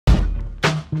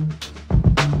In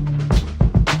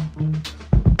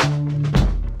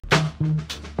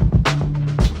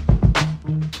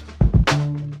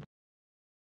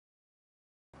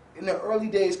the early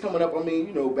days coming up, I mean,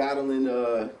 you know, battling,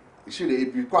 shit,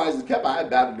 if you quiet kept, I had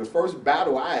battled. The first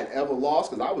battle I had ever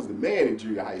lost, because I was the man in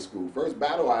junior high school. First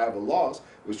battle I ever lost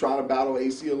was trying to battle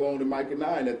AC Alone and Micah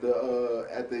 9 at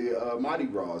the Mardi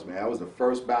Gras, man. That was the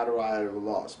first battle I had ever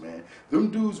lost, man.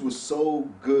 Them dudes were so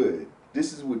good.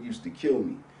 This is what used to kill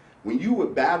me. When you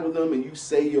would battle them and you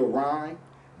say your rhyme,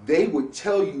 they would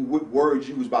tell you what words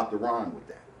you was about to rhyme with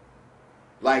that.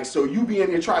 Like, so you be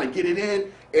in there trying to get it in,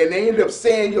 and they end up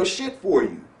saying your shit for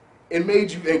you and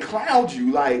made you, and clowned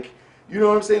you, like, you know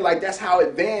what I'm saying? Like, that's how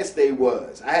advanced they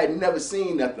was. I had never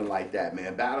seen nothing like that,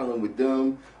 man. Battling with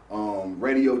them,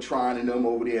 Radiotron and them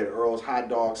over there at Earl's Hot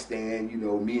Dog Stand, you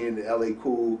know, me and the LA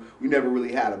Cool, we never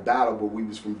really had a battle, but we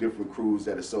was from different crews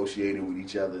that associated with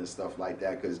each other and stuff like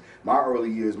that, because my early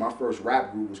years, my first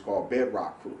rap group was called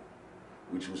Bedrock Crew,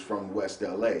 which was from West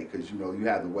LA, because, you know, you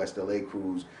had the West LA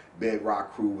crews.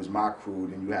 Bedrock Crew was my crew,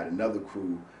 then you had another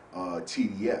crew,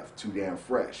 TDF, Too Damn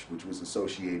Fresh, which was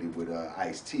associated with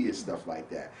Ice-T and stuff like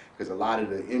that. Because a lot of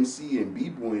the MC and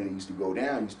B-boying that used to go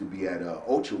down used to be at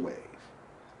Ultra Wave.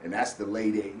 And that's the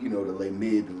late, you know, the late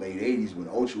 80s when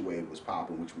Ultra Wave was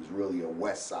popping, which was really a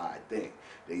West Side thing.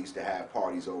 They used to have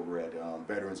parties over at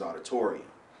Veterans Auditorium.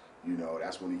 You know,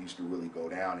 that's when it used to really go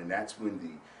down, and that's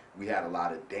when we had a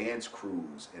lot of dance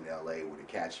crews in LA where the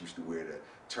cats used to wear the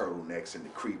turtlenecks and the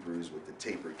creepers with the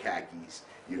tapered khakis,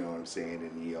 you know what I'm saying,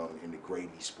 and the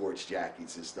gravy sports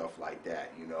jackets and stuff like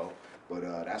that, you know. But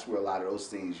that's where a lot of those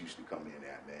things used to come in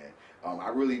at, man. I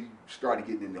really started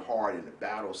getting into hard in the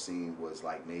battle scene was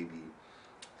like maybe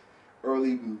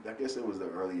early, I guess it was the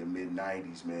early and mid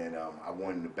 90s, man. I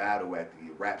won the battle at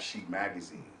the Rap Sheet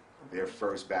magazine. Their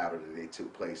first battle that they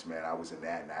took place, man, I was in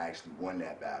that, and I actually won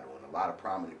that battle. And a lot of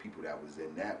prominent people that was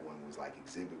in that one was like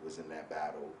Exhibit was in that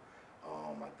battle.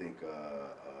 I think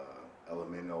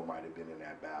Elemento might have been in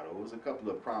that battle. It was a couple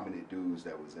of prominent dudes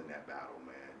that was in that battle,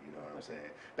 man. You know what I'm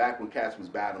saying? Back when cats was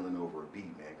battling over a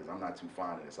beat, man, because I'm not too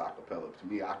fond of this acapella. To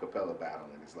me, acapella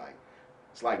battling is like,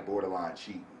 it's like borderline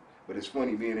cheating. But it's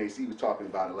funny, me and AC was talking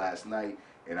about it last night,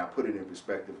 and I put it in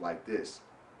perspective like this.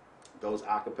 Those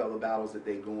acapella battles that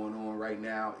they going on right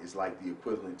now is like the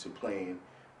equivalent to playing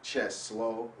chess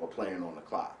slow or playing on the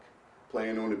clock.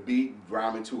 Playing on a beat,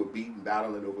 rhyming to a beat and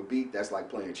battling over a beat, that's like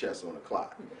playing chess on the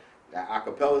clock. That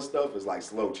acapella stuff is like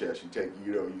slow chess. You take,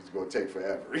 you know, it's gonna take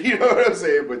forever. You know what I'm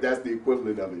saying? But that's the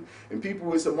equivalent of it. And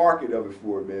people, it's a market of it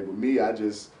for it, man. But me, you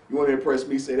want to impress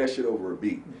me, say that shit over a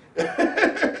beat.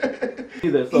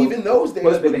 So, even those days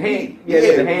with the hands,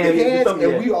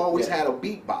 and we always had a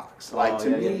beatbox. Like to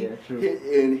me,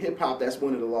 in hip hop, that's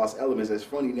one of the lost elements. That's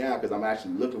funny now because I'm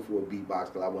actually looking for a beatbox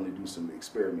because I want to do some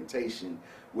experimentation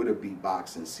with a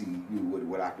beatbox and see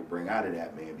what I could bring out of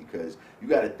that, man. Because you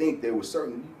got to think there was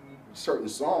certain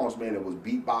songs, man, that was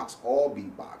beatbox, all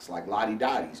beatbox, like Lottie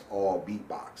Dottie's all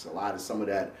beatbox. A lot of some of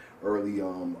that early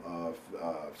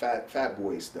Fat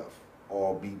Boy stuff,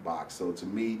 all beatbox. So to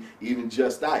me, even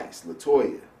Just Ice,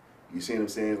 LaToya, you see what I'm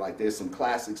saying? Like there's some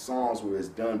classic songs where it's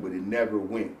done, but it never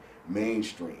went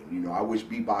mainstream. You know, I wish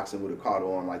beatboxing would have caught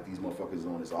on like these motherfuckers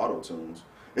on this auto-tunes.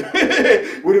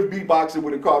 What if beatboxing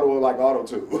would have caught on like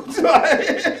auto-tunes?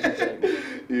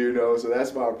 You know, so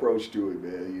that's my approach to it,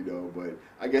 man. You know, but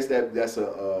I guess that's a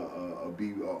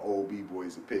old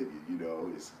b-boy's opinion. You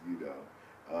know, it's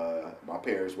my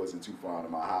parents wasn't too fond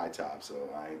of my high top, so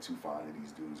I ain't too fond of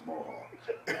these dudes mohawk.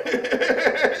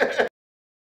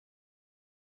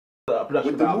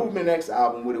 With the Movement X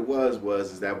album, what it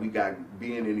was that we got,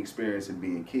 being inexperienced and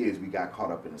being kids, we got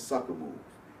caught up in a sucker move.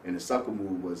 And the sucker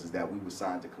move was that we were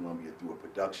signed to Columbia through a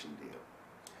production deal.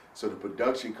 So the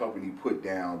production company put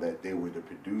down that they were the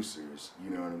producers, you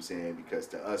know what I'm saying? Because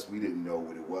to us, we didn't know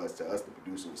what it was. To us, the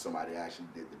producer was somebody that actually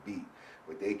did the beat.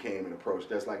 But they came and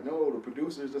approached us like, no, the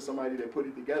producers are somebody that put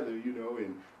it together, you know,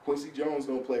 and Quincy Jones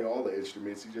don't play all the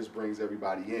instruments, he just brings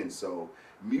everybody in. So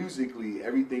musically,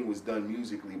 everything was done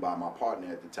musically by my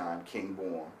partner at the time, King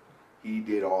Born. He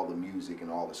did all the music and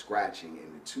all the scratching,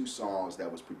 and the two songs that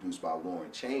was produced by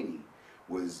Lauren Chaney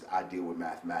was I Deal With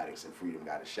Mathematics and Freedom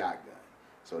Got a Shotgun.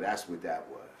 So that's what that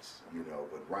was, you know.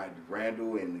 But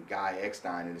Randall and Guy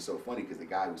Eckstein, and it's so funny because the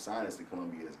guy who signed us to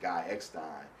Columbia is Guy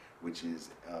Eckstein, which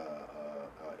is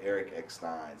Eric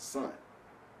Eckstein's son,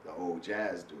 the old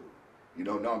jazz dude. You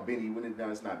know, no, Benny,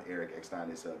 it's not Eric Eckstein,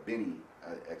 it's Benny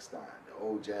Eckstein, the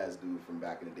old jazz dude from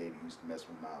back in the day that used to mess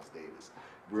with Miles Davis.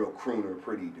 Real crooner,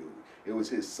 pretty dude. It was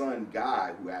his son,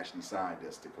 Guy, who actually signed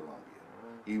us to Columbia.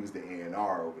 He was the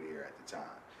A&R over there at the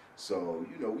time. So,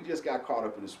 you know, we just got caught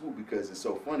up in the swoop because it's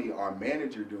so funny. Our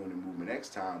manager during the Movement X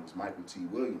time was Michael T.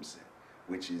 Williamson,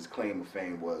 which his claim of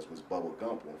fame was Bubba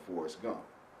Gump on Forrest Gump.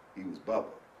 He was Bubba.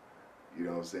 You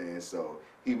know what I'm saying? So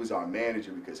he was our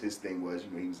manager because his thing was,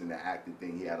 you know, he was in the acting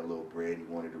thing. He had a little bread. He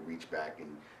wanted to reach back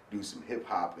and do some hip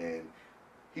hop, and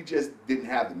he just didn't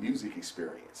have the music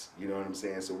experience. You know what I'm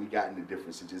saying? So we got into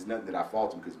difference. It's just nothing that I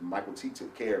fault him because Michael T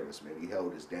took care of us, man. He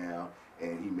held us down,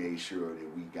 and he made sure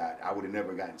that we got. I would have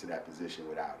never gotten to that position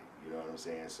without him. You know what I'm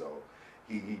saying? So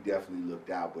he definitely looked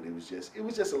out, but it was just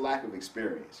a lack of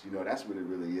experience. You know, that's what it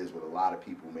really is with a lot of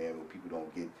people, man. When people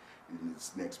don't get in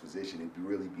this next position, it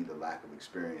really be the lack of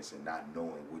experience and not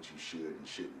knowing what you should and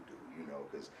shouldn't do. You know,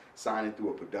 because signing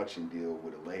through a production deal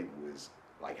with a label is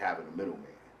like having a middleman.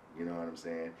 You know what I'm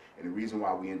saying? And the reason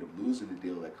why we ended up losing the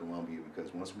deal at Columbia,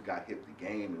 because once we got hip the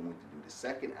game and went to do the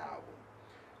second album,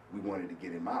 we wanted to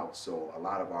get him out. So a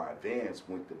lot of our advance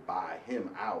went to buy him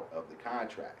out of the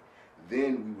contract.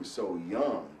 Then we were so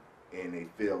young and they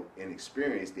felt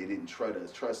inexperienced, they didn't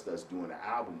trust us doing the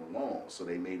album alone. So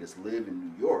they made us live in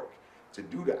New York to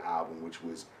do the album, which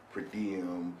was per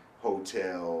diem,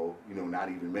 hotel, you know, not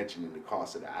even mentioning the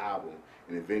cost of the album.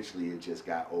 And eventually it just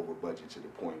got over budget to the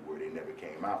point where they never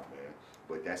came out, man.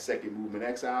 But that second Movement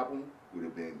X album would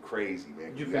have been crazy,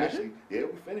 man. Did you finish it? Yeah,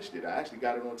 we finished it. I actually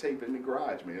got it on tape in the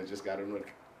garage, man. I just got it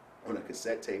on a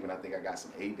cassette tape, and I think I got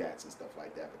some ADATs and stuff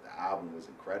like that. But the album was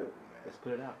incredible, man. Let's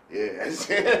put it out. Yeah.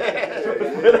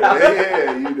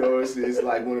 Yeah, you know, it's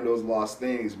like one of those lost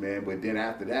things, man. But then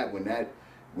after that, when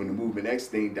the Movement X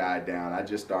thing died down, I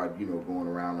just started, you know, going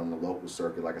around on the local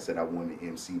circuit. Like I said, I won the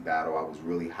MC battle. I was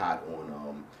really hot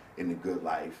on in the Good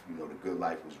Life. You know, the Good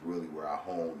Life was really where I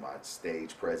honed my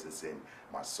stage presence and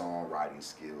my songwriting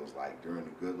skills. Like during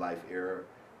the Good Life era,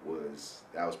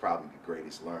 that was probably the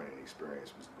greatest learning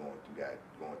experience, was going through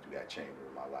that chamber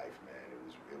in my life, man. It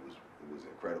was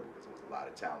incredible because there was a lot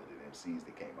of talented MCs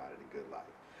that came out of the Good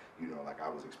Life. You know, like I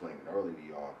was explaining earlier to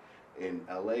y'all, in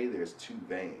LA there's two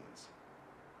veins.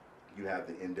 You have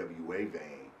the NWA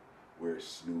vein, where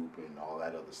Snoop and all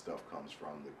that other stuff comes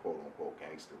from, the quote-unquote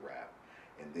gangster rap.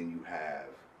 And then you have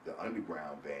the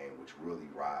underground vein, which really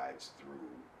rides through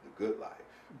the Good Life,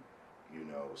 you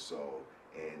know, so,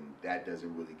 and that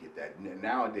doesn't really get that.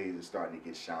 Nowadays it's starting to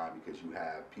get shine because you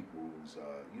have people who's,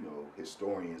 you know,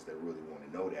 historians that really want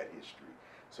to know that history.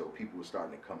 So people are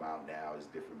starting to come out now, there's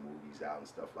different movies out and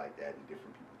stuff like that, and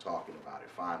different people talking about it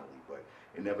finally, but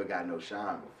it never got no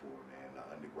shine before, man. The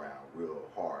underground, real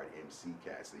hard MC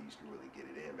cats, they used to really get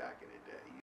it in back in the day.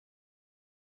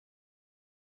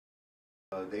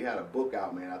 They had a book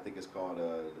out, man, I think it's called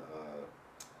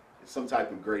some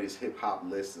type of greatest hip hop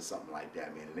list or something like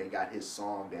that, man, and they got his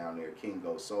song down there, King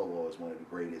Go Solo, is one of the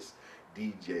greatest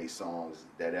DJ songs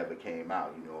that ever came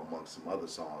out, you know, amongst some other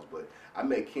songs. But I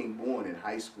met King Born in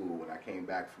high school when I came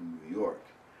back from New York.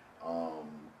 A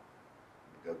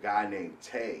guy named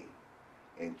Tay,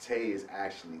 and Tay is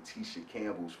actually Tisha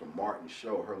Campbell's from Martin's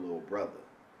show, her little brother.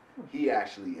 He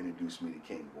actually introduced me to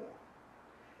King Born,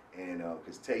 and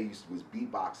because Tay was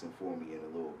beatboxing for me in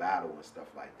a little battle and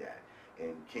stuff like that.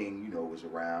 And King, you know, was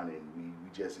around, and we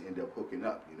just ended up hooking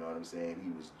up, you know what I'm saying? He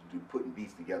was putting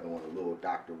beats together on a little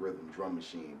Dr. Rhythm drum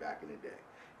machine back in the day.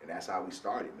 And that's how we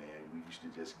started, man. We used to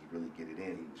just really get it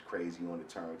in. He was crazy on the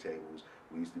turntables.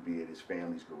 We used to be at his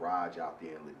family's garage out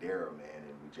there in Ladera, man,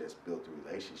 and we just built a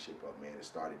relationship up, man, and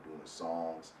started doing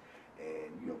songs.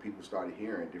 And, you know, people started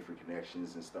hearing different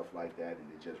connections and stuff like that,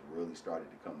 and it just really started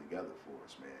to come together for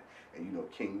us, man. And, you know,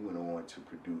 King went on to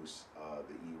produce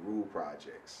the E-Rule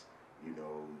projects, you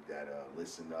know, that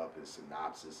Listen Up and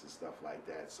Synopsis and stuff like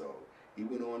that. So he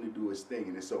went on to do his thing.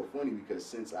 And it's so funny because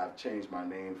since I've changed my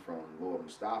name from Lord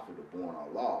Mustafa to Born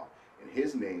Allah, and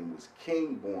his name was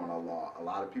King Born Allah, a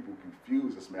lot of people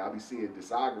confuse us, man. I'll be seeing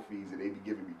discographies and they be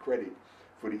giving me credit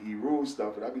for the E-Rule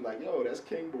stuff, and I'd be like, yo, that's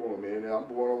King Born, man, and I'm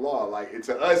Born Allah. Like,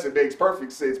 to us, it makes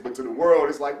perfect sense, but to the world,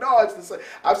 it's like, no, it's the same.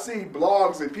 I've seen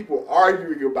blogs and people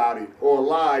arguing about it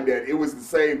online that it was the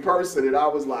same person, and I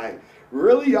was like,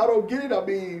 really? Y'all don't get it? I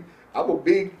mean, I'm a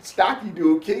big, stocky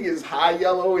dude. King is high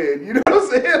yellow, and you know what I'm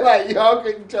saying? Like, y'all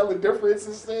couldn't tell the difference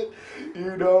and shit,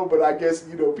 you know? But I guess,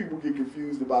 you know, people get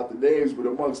confused about the names, but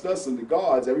amongst us and the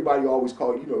gods, everybody always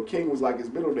called, you know, King was like his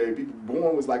middle name. People,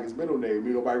 Born was like his middle name.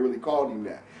 You know, nobody really called him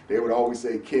that. They would always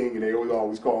say King, and they would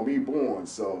always call me Born.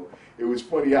 So it was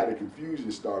funny how the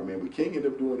confusion started, man. But King ended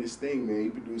up doing his thing, man. He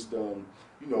produced,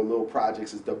 you know, little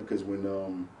projects and stuff, because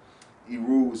when,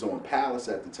 E-Rule was on Palace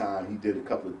at the time, he did a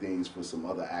couple of things for some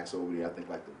other acts over there. I think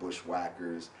like the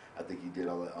Bushwhackers. I think he did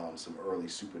some early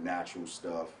Supernatural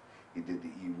stuff. He did the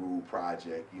E-Rule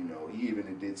project, you know. He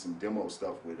even did some demo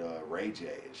stuff with Ray J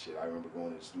and shit. I remember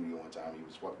going to the studio one time, he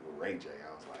was fucking with Ray J.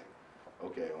 I was like,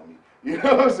 okay, homie. You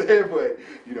know what I'm saying? But,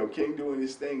 you know, King doing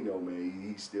his thing though, man.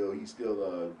 He's still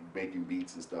making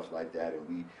beats and stuff like that,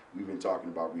 and we've been talking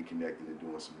about reconnecting and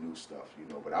doing some new stuff,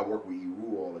 you know. But I work with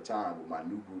E-Rule all the time with my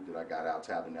new group that I got out,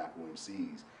 Tabernacle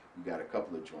MCs. We got a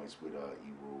couple of joints with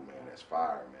E-Rule, man. That's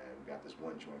fire, man. We got this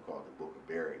one joint called The Book of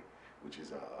Barry, which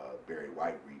is a Barry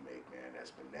White remake, man.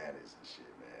 That's bananas and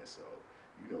shit, man. So,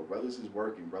 you know, brothers is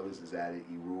working, brothers is at it.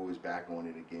 E-Rule is back on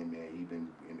it again, man. He been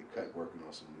in the cut working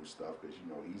on some new stuff because, you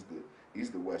know, he's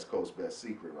the West Coast best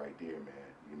secret right there, man.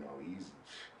 You know,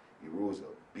 E-Rule's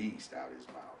a beast out his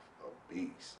mouth, a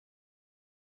beast.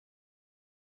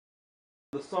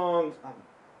 The song,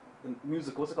 the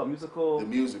musical, what's it called? Musical. The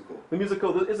musical. The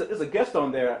musical. There's a guest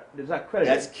on there. There's not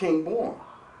credited. That's King Born.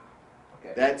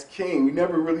 Okay. That's King. We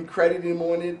never really credited him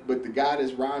on it, but the guy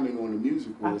that's rhyming on the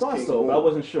musical is King I thought so, but I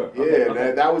wasn't sure. Yeah,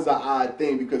 okay. That was an odd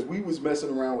thing because we was messing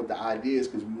around with the ideas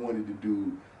because we wanted to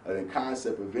do a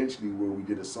concept eventually where we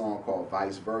did a song called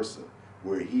Vice Versa,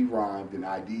 where he rhymed and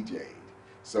I DJ'd.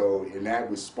 So, and that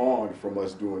was spawned from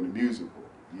us doing the musical,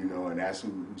 you know, and that's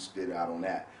who stood out on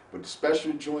that. But the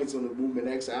special joints on the Movement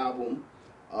X album,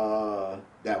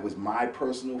 that was my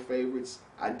personal favorites.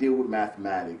 I Deal with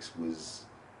Mathematics was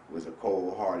a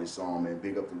cold-hearted song, man.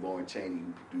 Big up to Lauren Chaney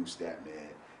who produced that, man.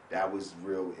 That was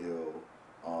real ill.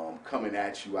 Coming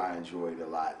At You, I enjoyed a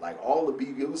lot. Like all the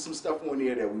beat, there was some stuff on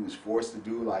there that we was forced to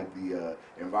do, like the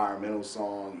environmental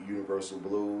song, Universal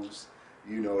Blues.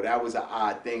 You know, that was an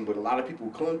odd thing, but a lot of people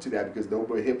clung to that because no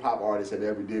hip-hop artists had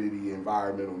ever did any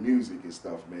environmental music and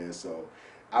stuff, man. So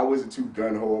I wasn't too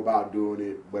gung-ho about doing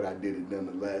it, but I did it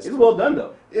nonetheless. It's well done,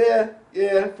 though.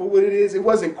 Yeah, for what it is. It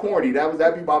wasn't corny.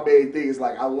 That'd be my main thing. It's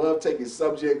like I love taking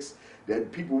subjects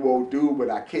that people won't do, but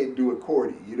I can't do it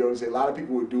corny. You know what I'm saying? A lot of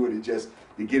people would do it just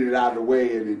to get it out of the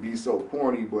way and it'd be so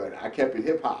corny, but I kept it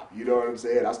hip-hop. You know what I'm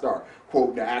saying? I start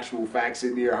quoting the actual facts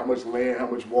in there, how much land, how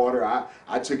much water.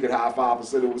 I took it how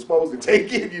 5% it was supposed to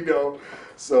take it, you know?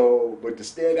 So, but the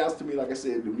standouts to me, like I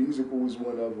said, the musical was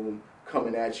one of them.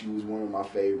 Coming At You was one of my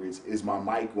favorites. Is My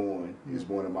Mic On is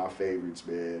one of my favorites,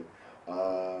 man.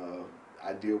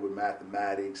 I Deal with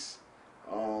Mathematics.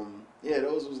 Yeah,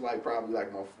 those was like probably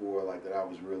like my four like that I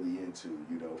was really into,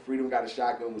 you know. Freedom Got a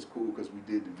Shotgun was cool because we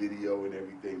did the video and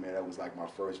everything, man. That was like my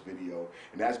first video.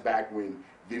 And that's back when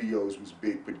videos was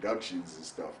big productions and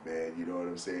stuff, man. You know what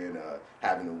I'm saying?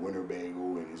 Having a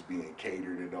Winnebago and it's being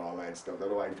catered and all that stuff. I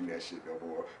don't like to do that shit no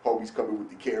more. Homie's coming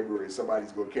with the camera and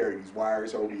somebody's gonna carry these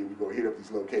wires, homie, and we're gonna hit up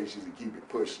these locations and keep it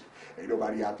pushing. Ain't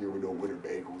nobody out there with no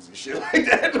Winnebagos and shit like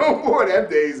that no more. Them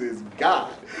days is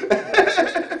gone.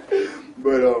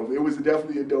 But it was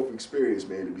definitely a dope experience,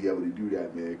 man, to be able to do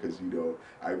that, man, because, you know,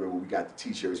 I remember we got the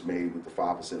T-shirts made with the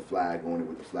 5% flag on it,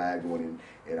 with the flag on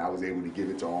it, and I was able to give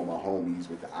it to all my homies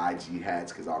with the IG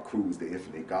hats, because our crew was the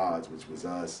Infinite Gods, which was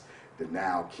us, the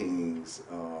Now Kings,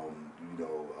 you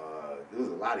know, there was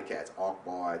a lot of cats,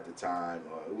 Akbar at the time,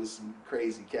 it was some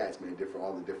crazy cats, man,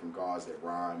 all the different gods that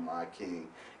rhyme, My King,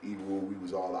 E-Rule, we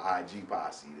was all the IG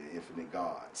posse, the Infinite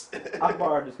Gods.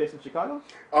 Akbar is based in Chicago?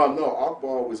 No,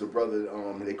 Akbar was a brother,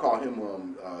 they called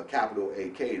him capital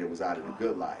A.K. that was out of the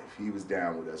Good Life. He was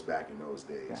down with us back in those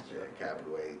days, Gotcha. man,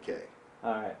 capital A.K.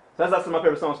 All right. So that's some of my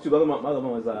favorite songs, too. The other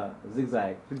one was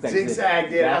Zigzag.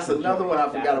 Zigzag, yeah, that's another one I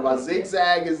forgot about.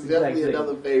 Zigzag is definitely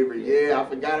another favorite. Yeah, I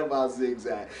forgot about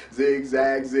Zigzag.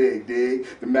 Zigzag, zig, dig.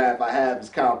 The math I have is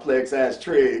complex as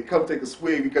trig. Come take a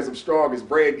swig because I'm strong as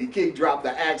brandy. King drop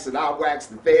the axe and I wax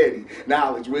the fatty.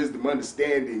 Knowledge, wisdom,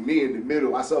 understanding. Me in the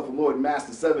middle. Myself a Lord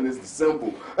Master 7 is the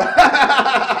symbol.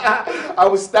 I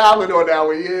was styling on that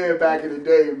one, yeah, back in the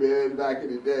day, man. Back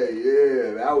in the day,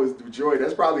 yeah. That was the joy.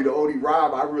 That's probably the only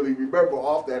rhyme I really remember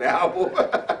off that album.